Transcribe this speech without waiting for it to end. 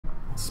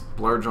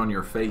Splurge on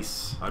your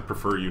face. I'd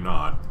prefer you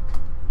not.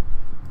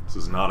 This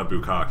is not a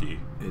bukkake.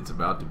 It's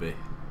about to be.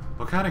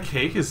 What kind of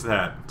cake is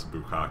that? It's a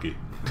bukkake.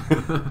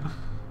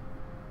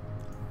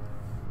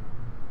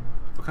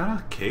 What kind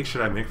of cake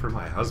should I make for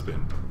my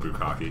husband?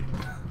 Bukkake.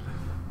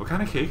 What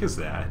kind of cake is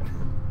that?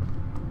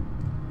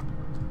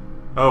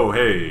 Oh,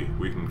 hey,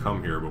 we can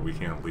come here, but we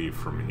can't leave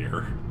from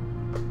here.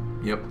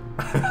 Yep.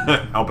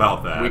 How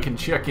about that? We can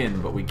check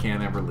in, but we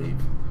can't ever leave.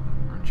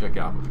 Or check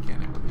out, but we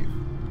can't ever leave.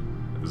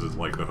 Is it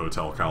like the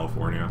Hotel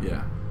California?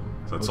 Yeah.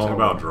 Is that song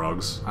about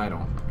drugs? I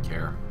don't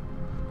care.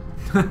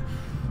 I'm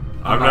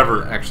not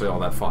never actually all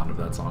that fond of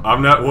that song.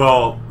 I'm not.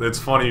 Well, it's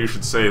funny you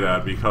should say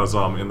that because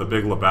in the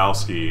Big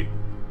Lebowski,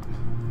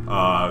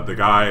 the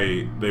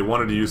guy, they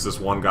wanted to use this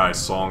one guy's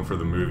song for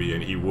the movie,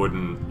 and he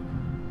wouldn't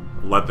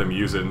let them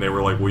use it, and they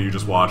were like, "Will you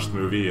just watch the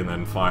movie and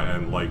then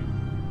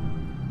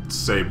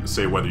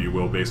say whether you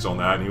will based on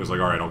that?" And he was like,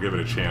 "All right, I'll give it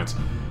a chance."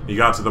 He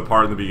got to the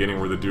part in the beginning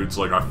where the dude's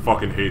like, "I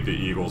fucking hate the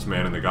Eagles,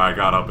 man," and the guy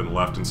got up and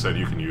left and said,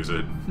 "You can use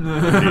it."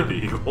 I hate the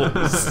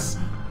Eagles.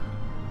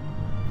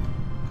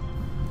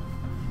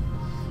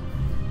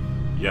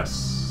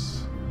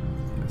 Yes.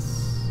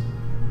 Yes.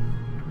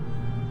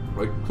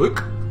 Right click.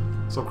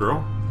 What's up,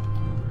 girl?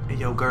 Hey,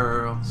 yo,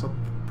 girl. What's up,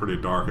 pretty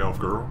dark elf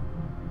girl?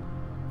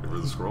 Give her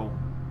the scroll.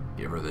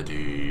 Give her the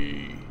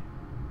D.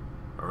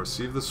 I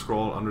received the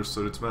scroll and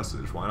understood its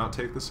message. Why not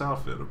take this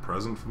outfit? A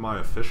present from my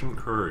efficient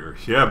courier.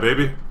 Yeah,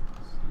 baby.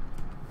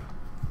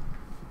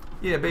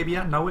 Yeah, baby,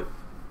 I know it.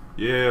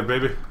 Yeah,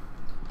 baby.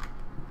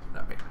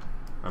 Not me.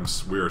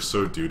 We are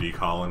so duty,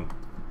 Colin.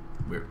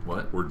 We're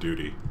what? We're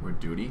duty. We're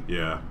duty?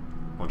 Yeah.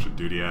 Bunch of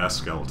duty-ass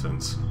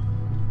skeletons.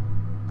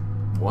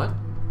 What?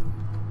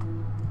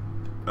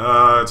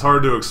 It's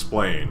hard to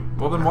explain.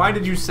 Well, then why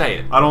did you say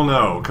it? I don't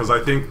know, because I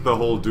think the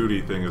whole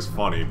duty thing is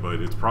funny, but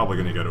it's probably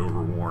going to get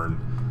overworn.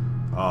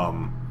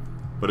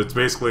 But it's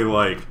basically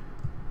like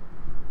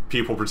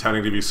people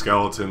pretending to be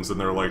skeletons, and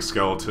they're like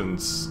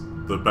skeletons.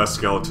 The best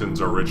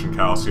skeletons are rich in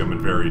calcium and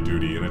very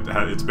duty, and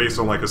it's based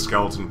on like a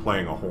skeleton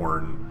playing a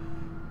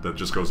horn that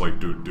just goes like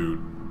doot doot.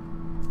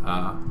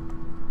 I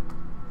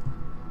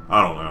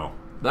don't know.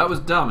 That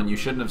was dumb, and you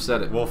shouldn't have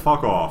said it. Well,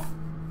 fuck off.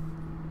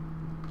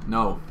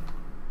 No.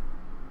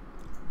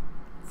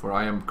 For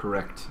I am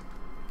correct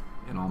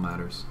in all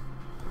matters.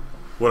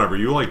 Whatever,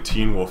 you like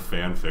Teen Wolf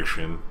fan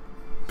fiction.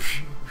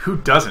 Who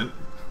doesn't?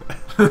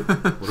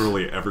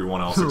 Literally everyone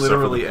else except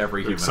Literally for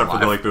every human except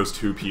alive. for like those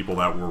two people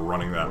that were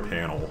running that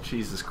panel.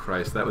 Jesus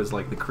Christ, that was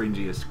like the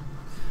cringiest.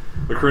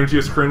 The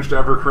cringiest cringe to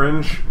ever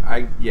cringe?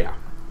 Yeah,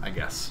 I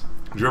guess.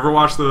 Did you ever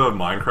watch the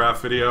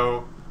Minecraft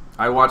video?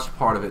 I watched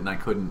part of it and I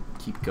couldn't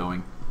keep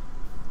going.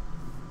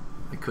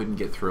 I couldn't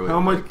get through it. How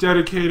much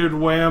dedicated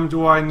wham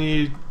do I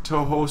need to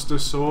host a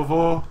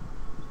server?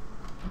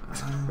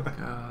 Oh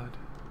god.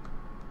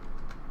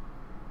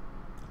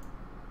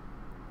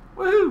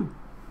 Woohoo!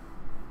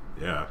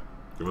 Yeah,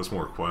 give us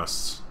more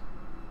quests.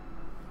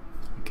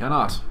 I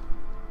cannot.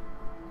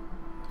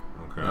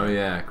 Okay. Oh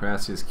yeah,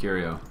 Crassius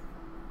Curio.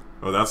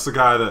 Oh, that's the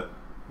guy that...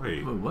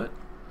 Wait. Oh, what?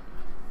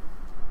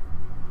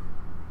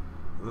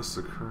 This is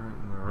the current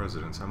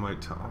residence. I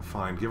might...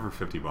 fine, give her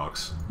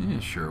 $50. Yeah,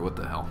 sure, what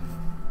the hell.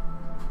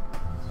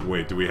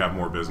 Wait, do we have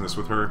more business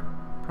with her?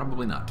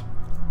 Probably not.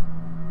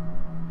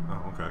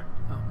 Oh, okay.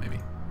 Oh, maybe.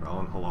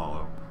 Ralin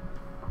Halalo.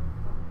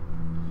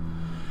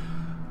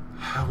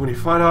 When you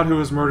find out who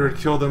was murdered,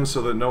 kill them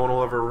so that no one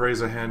will ever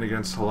raise a hand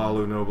against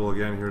Halalu Noble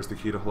again. Here's the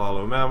key to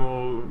Halalu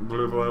Mammal,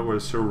 blah, blah, where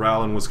Sir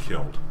Ralin was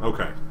killed.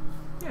 Okay.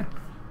 Yeah.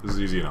 This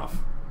is easy enough.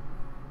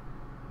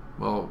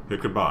 Well...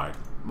 Hit goodbye.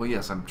 Well,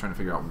 yes, I'm trying to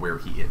figure out where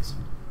he is.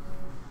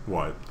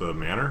 What? The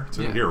manor? It's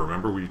in Yeah. here.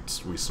 Remember, we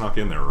snuck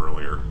in there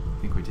earlier.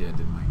 I think we did,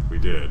 didn't we?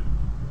 We did.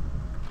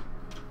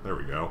 There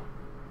we go.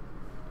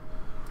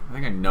 I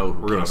think I know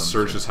who We're gonna killed him,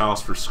 search too. his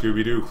house for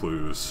Scooby-Doo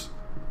clues.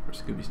 For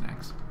Scooby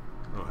Snacks.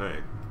 Oh, hey.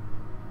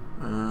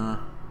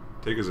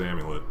 Take his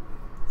amulet.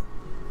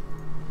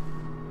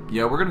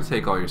 Yeah, we're gonna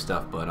take all your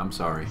stuff, bud. I'm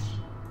sorry.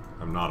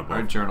 I'm not above...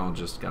 Our journal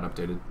just got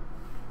updated.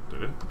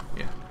 Did it?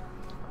 Yeah.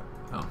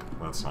 Oh.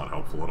 That's not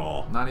helpful at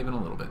all. Not even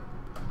a little bit.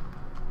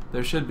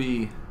 There should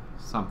be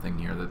something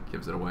here that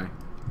gives it away.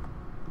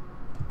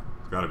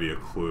 There's gotta be a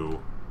clue.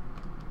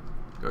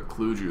 Got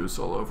clue juice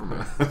all over me.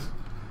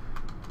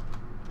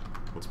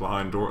 What's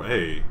behind door?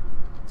 Hey,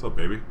 what's up,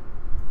 baby?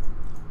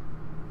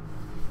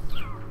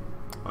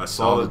 I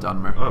saw the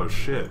Dunmer. Oh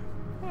shit!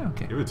 Yeah,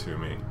 okay. Give it to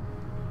me.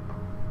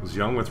 Was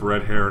young with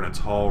red hair and a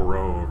tall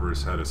row over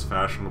his head is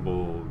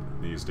fashionable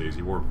these days.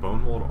 He wore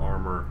bone mold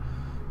armor,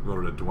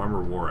 wielded a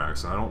Dwemer war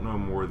axe. I don't know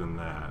more than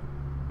that.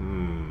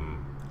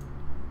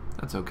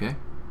 That's okay.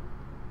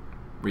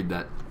 Read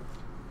that.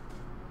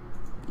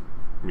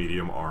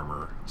 Medium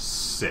armor.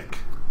 Sick.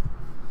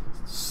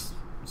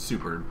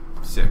 Super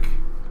sick.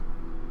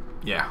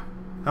 Yeah.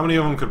 How many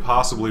of them could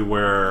possibly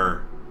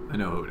wear... I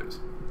know who it is.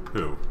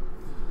 Who?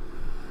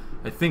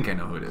 I think I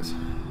know who it is.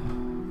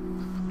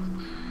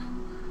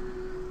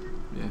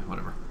 Yeah,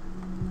 whatever.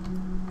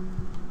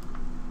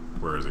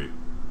 Where is he?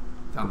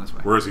 Down this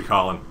way. Where is he,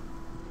 Colin?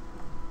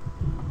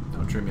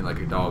 Don't treat me like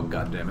a dog,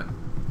 goddammit.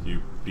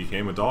 You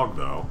became a dog,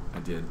 though. I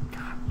did.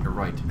 God, you're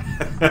right.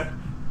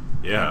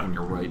 Yeah.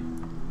 You're right.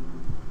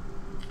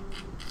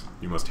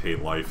 You must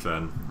hate life,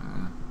 then.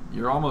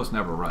 You're almost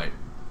never right.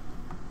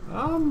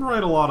 I'm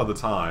right a lot of the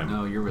time.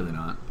 No, you're really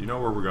not. Do you know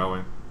where we're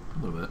going? A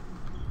little bit.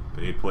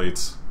 The 8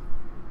 plates.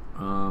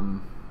 I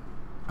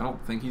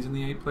don't think he's in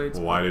the 8 plates.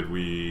 Well, why did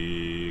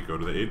we go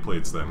to the 8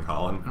 plates then,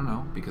 Colin? I don't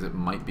know, because it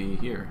might be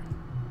here.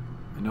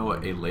 I know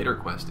what a later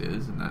quest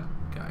is, and that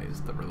guy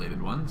is the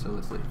related one, so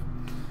let's leave.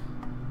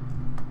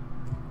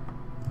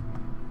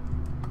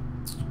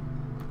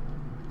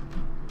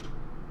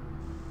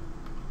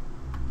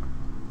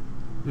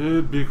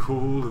 It'd be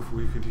cool if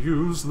we could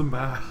use the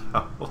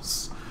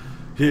mouse.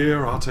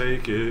 Here, I'll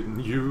take it,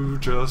 and you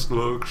just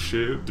look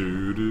shit.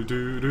 Do do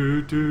do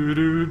do do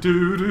do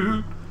do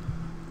do.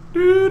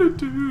 Do do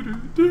do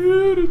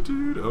do do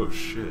do. Oh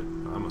shit!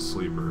 I'm a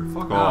sleeper.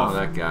 Fuck off. Oh,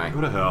 that guy.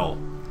 Go to hell.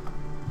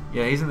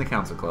 Yeah, he's in the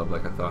council club,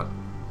 like I thought.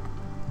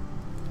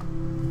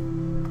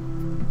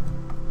 I'm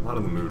not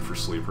in the mood for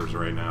sleepers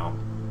right now.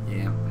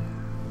 Yeah.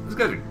 Those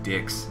guys are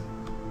dicks.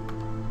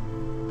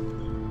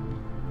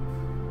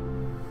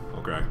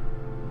 Okay.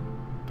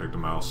 Take the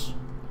mouse.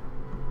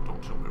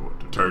 Don't tell me what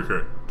to do. Take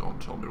it.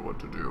 Don't tell me what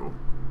to do.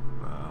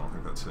 I don't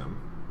think that's him.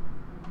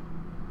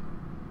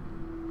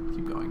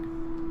 Keep going.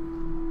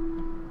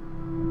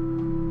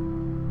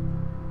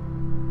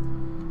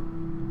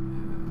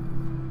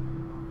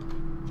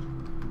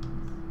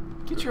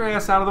 Get your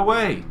ass out of the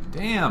way.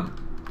 Damn.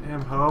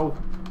 Damn ho.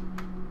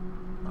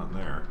 Not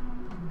there.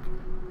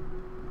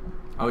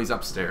 Oh, he's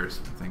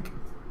upstairs, I think.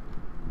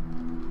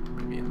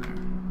 Maybe in there.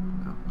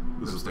 No.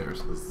 This is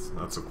Upstairs.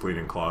 That's a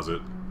cleaning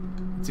closet.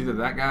 It's either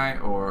that guy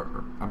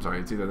or I'm sorry,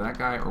 it's either that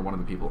guy or one of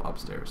the people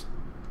upstairs.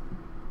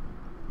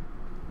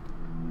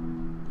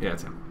 Yeah,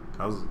 it's him.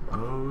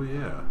 Oh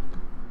yeah.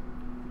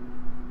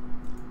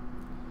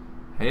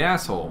 Hey,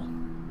 asshole.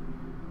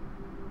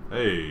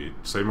 Hey,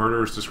 say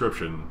murderer's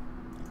description.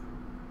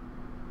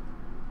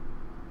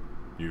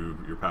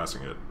 You're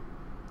passing it.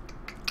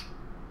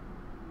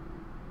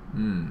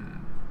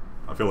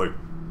 I feel like,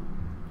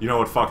 you know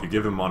what, fuck it,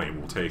 give him money,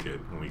 we'll take it,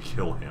 and we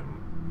kill him.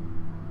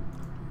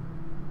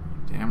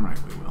 Damn right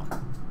we will.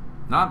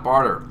 Not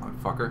barter,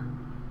 motherfucker.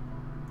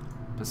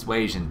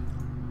 Persuasion.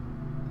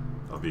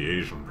 Of the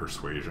Asian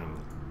persuasion.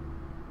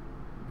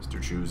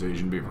 Mr. Choose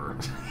Asian Beaver.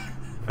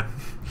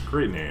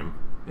 Great name.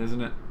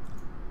 Isn't it?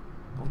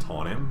 Don't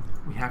taunt him.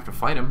 We have to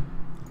fight him.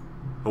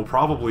 He'll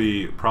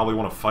probably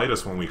want to fight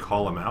us when we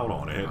call him out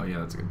on it. Oh yeah,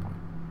 that's a good point.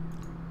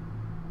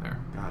 There.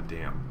 God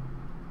damn.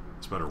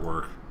 This better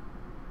work.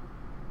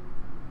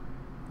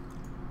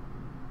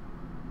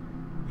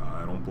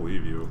 I don't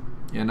believe you.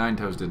 Yeah, Nine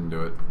Toes didn't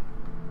do it.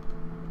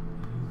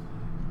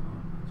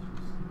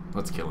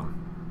 Let's kill him.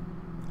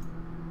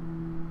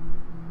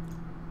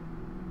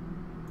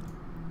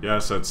 Yeah, I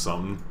said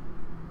something.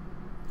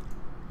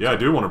 Yeah, I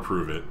do want to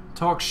prove it.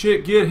 Talk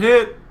shit, get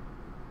hit!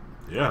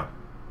 Yeah.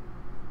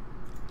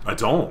 I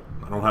don't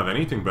have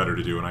anything better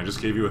to do, and I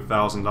just gave you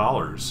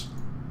 $1,000.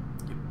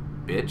 You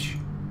bitch.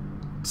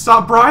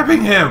 Stop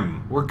bribing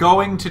him! We're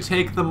going to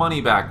take the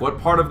money back. What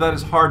part of that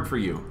is hard for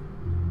you?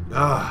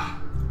 Ugh.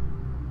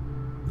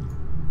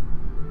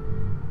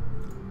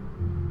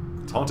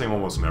 Taunting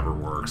almost never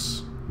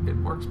works. It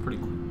works pretty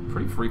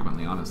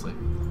frequently, honestly.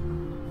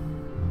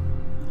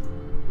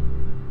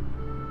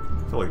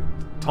 I feel like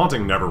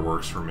taunting never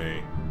works for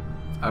me.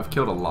 I've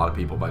killed a lot of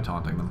people by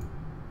taunting them.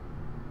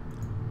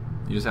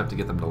 You just have to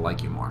get them to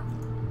like you more.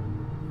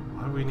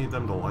 Why do we need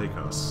them to like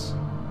us?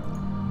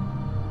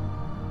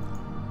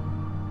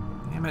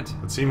 Damn it.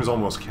 It seems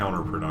almost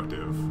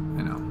counterproductive.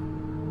 I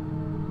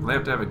know. They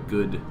have to have a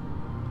good...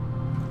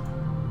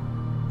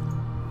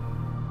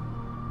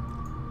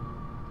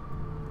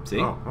 See?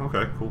 Oh,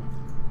 okay, cool.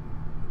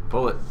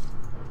 Pull it.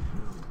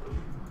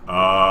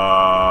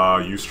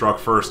 You struck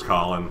first,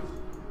 Colin.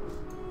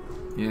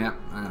 Yeah,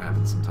 that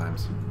happens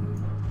sometimes.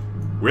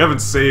 We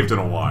haven't saved in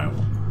a while.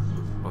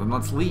 Well, then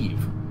let's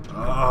leave.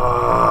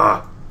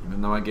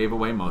 Even though I gave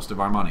away most of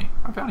our money.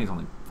 Our bounty's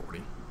only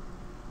 40.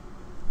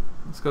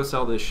 Let's go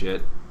sell this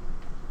shit.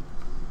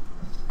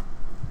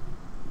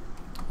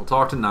 We'll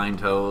talk to Nine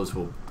Toes.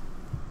 We'll...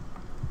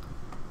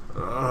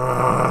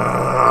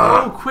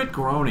 Oh, quit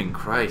groaning,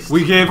 Christ.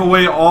 We gave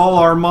away all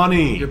our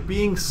money. You're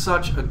being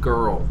such a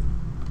girl.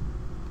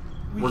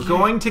 We're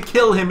going to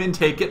kill him and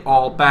take it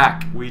all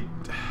back.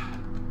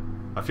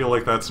 I feel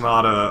like that's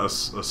not a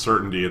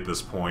certainty at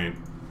this point.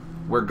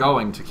 We're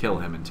going to kill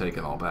him and take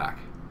it all back.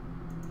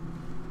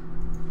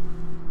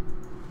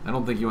 I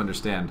don't think you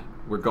understand.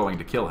 We're going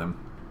to kill him.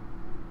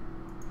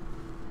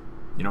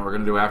 You know what we're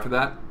going to do after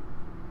that?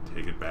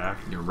 Take it back?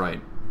 You're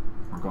right.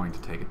 We're going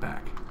to take it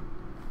back.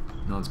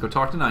 Now let's go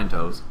talk to Nine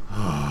Toes.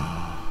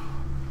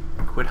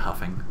 And quit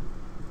huffing.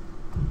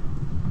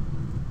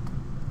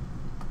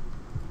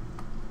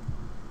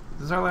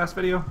 Is this our last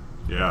video?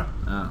 Yeah.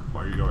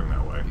 Why are you going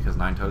that way? Because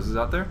Nine Toes is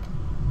out there?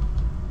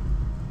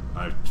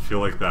 I feel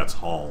like that's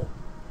Hall.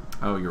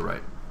 Oh, you're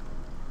right.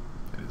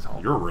 It is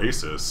Hall. You're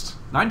racist.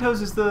 Nine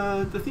Toes is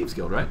the Thieves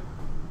Guild, right?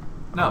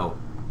 No.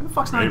 Who the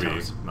fuck's Nine Maybe.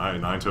 Toes?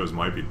 Nine Toes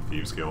might be the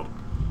Thieves Guild.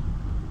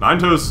 Nine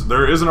Toes,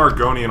 there is an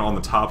Argonian on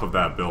the top of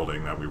that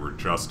building that we were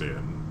just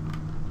in.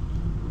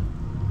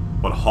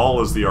 But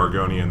Hall is the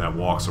Argonian that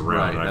walks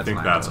around, and I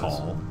think that's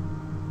Hall.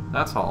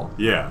 That's Hall.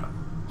 Yeah.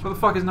 So where the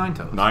fuck is Nine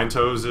Toes? Nine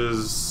Toes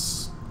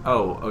is...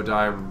 Oh,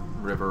 Odai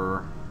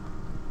River.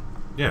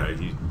 Yeah,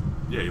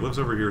 he lives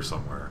over here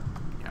somewhere.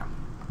 Yeah.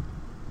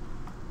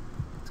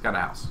 It's got a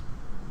house.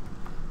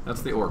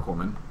 That's the Orc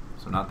woman,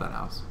 so not that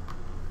house.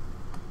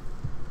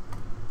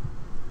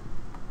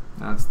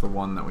 That's the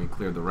one that we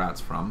cleared the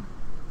rats from.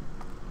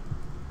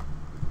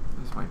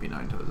 This might be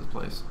Nine Toes'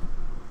 place.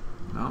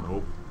 No?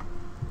 Nope.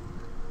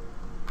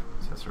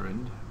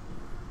 Cessarind.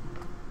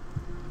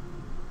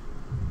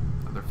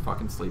 Another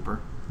fucking sleeper.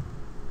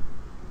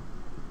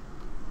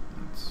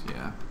 That's,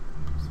 yeah,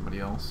 somebody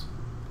else.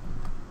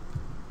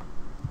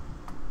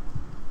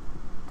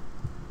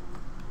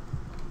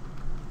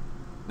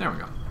 There we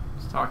go.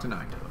 Let's talk to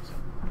Nine Toes.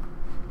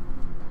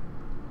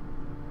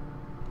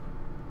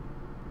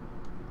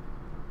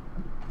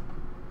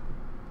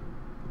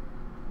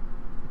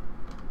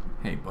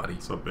 Hey, buddy.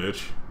 What's up,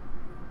 bitch?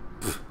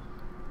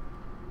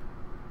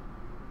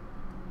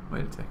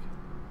 Wait a second.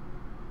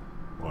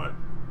 What?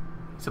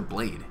 It's a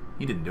blade.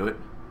 He didn't do it.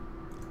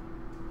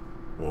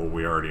 Well,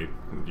 we already...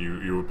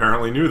 You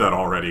apparently knew that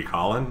already,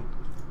 Colin.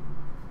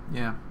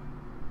 Yeah.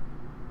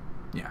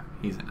 Yeah,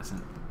 he's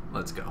innocent.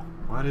 Let's go.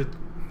 Why did...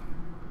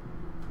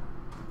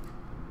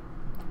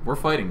 We're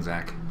fighting,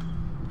 Zach.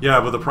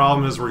 Yeah, but the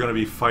problem is we're going to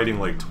be fighting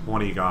like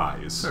 20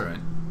 guys. Alright.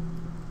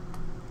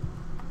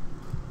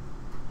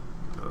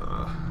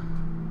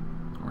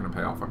 We're gonna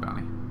pay off our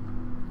bounty.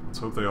 Let's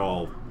hope they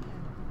all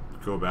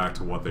go back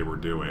to what they were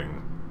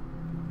doing.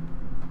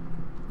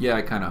 Yeah,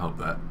 I kind of hope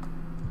that.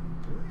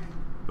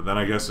 But then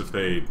I guess if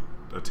they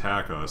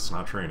attack us,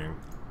 not training.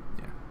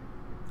 Yeah.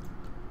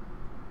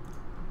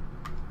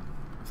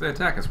 If they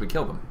attack us, we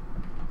kill them.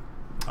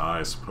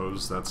 I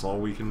suppose that's all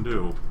we can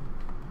do.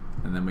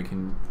 And then we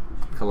can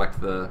collect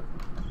the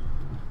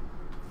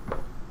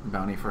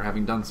bounty for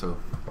having done so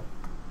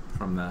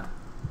from the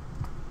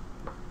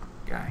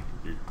guy.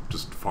 You're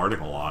just farting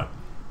a lot.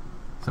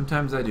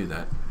 Sometimes I do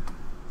that.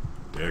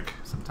 Dick.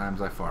 Sometimes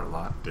I fart a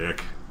lot.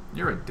 Dick.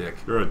 You're a dick.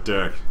 You're a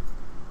dick.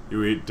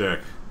 You eat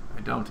dick.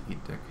 I don't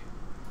eat dick.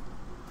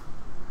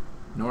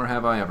 Nor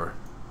have I ever.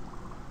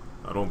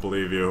 I don't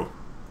believe you.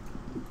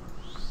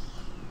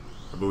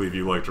 I believe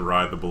you like to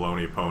ride the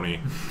baloney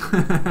pony.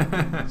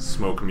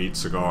 Smoke meat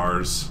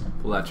cigars.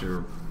 Pull out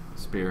your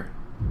spear.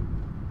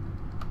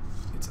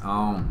 It's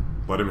on.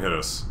 Let him hit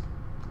us.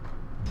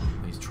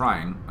 He's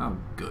trying. Oh,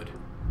 good.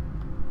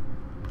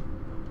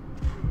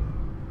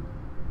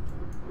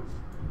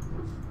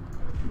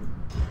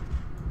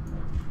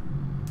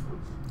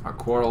 Our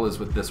quarrel is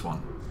with this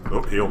one.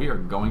 Oh, heal. We are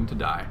going to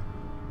die.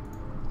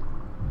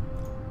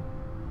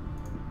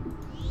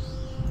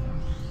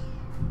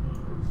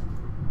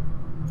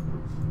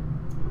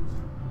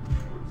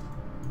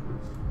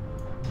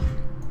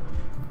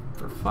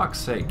 For fuck's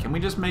sake, can we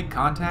just make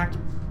contact,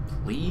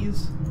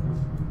 please?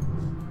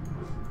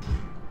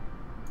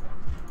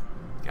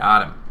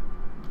 Got him.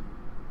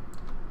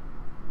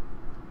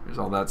 Here's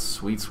all that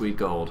sweet, sweet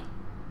gold.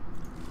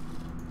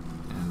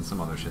 And some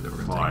other shit that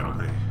we're gonna take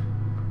Finally. on.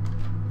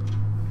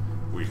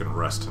 We can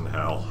rest in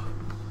hell.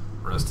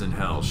 Rest in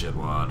hell,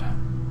 shitwad.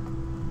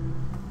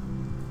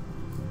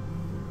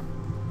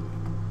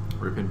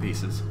 Rip in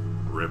pieces.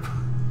 Rip.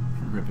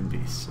 Rip in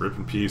peace. Rip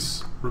in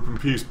peace. Rip in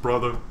peace,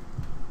 brother.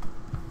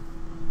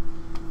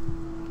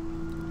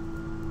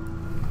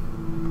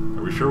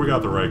 Are we sure we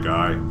got the right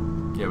guy?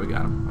 Yeah, we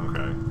got him.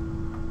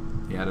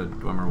 Okay. He had a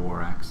Dwemer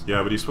war axe.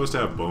 Yeah, but he's supposed to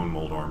have bone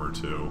mold armor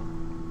too.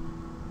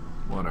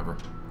 Whatever.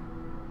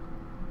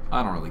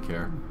 I don't really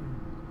care.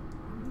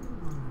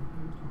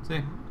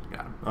 See?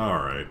 Got him.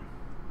 Alright.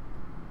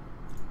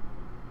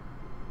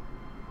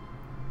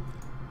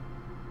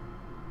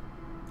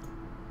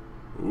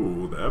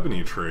 Ooh, the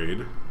ebony trade.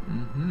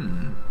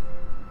 Mm-hmm.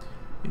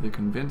 Either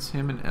convince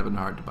him and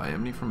Ebonheart to buy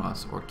ebony from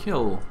us, or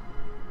kill...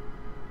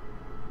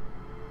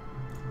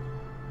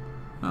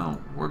 No,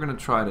 we're gonna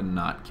try to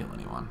not kill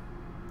anyone.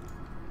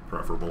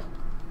 Preferable.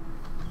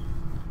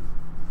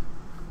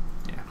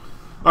 Yeah.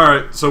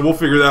 Alright, so we'll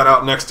figure that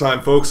out next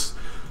time, folks.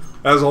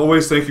 As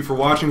always, thank you for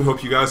watching.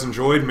 Hope you guys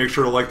enjoyed. Make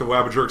sure to like the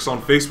Wabbajerks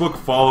on Facebook,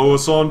 follow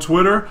us on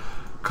Twitter,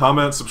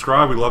 comment,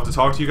 subscribe. We'd love to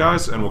talk to you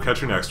guys, and we'll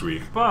catch you next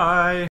week. Bye!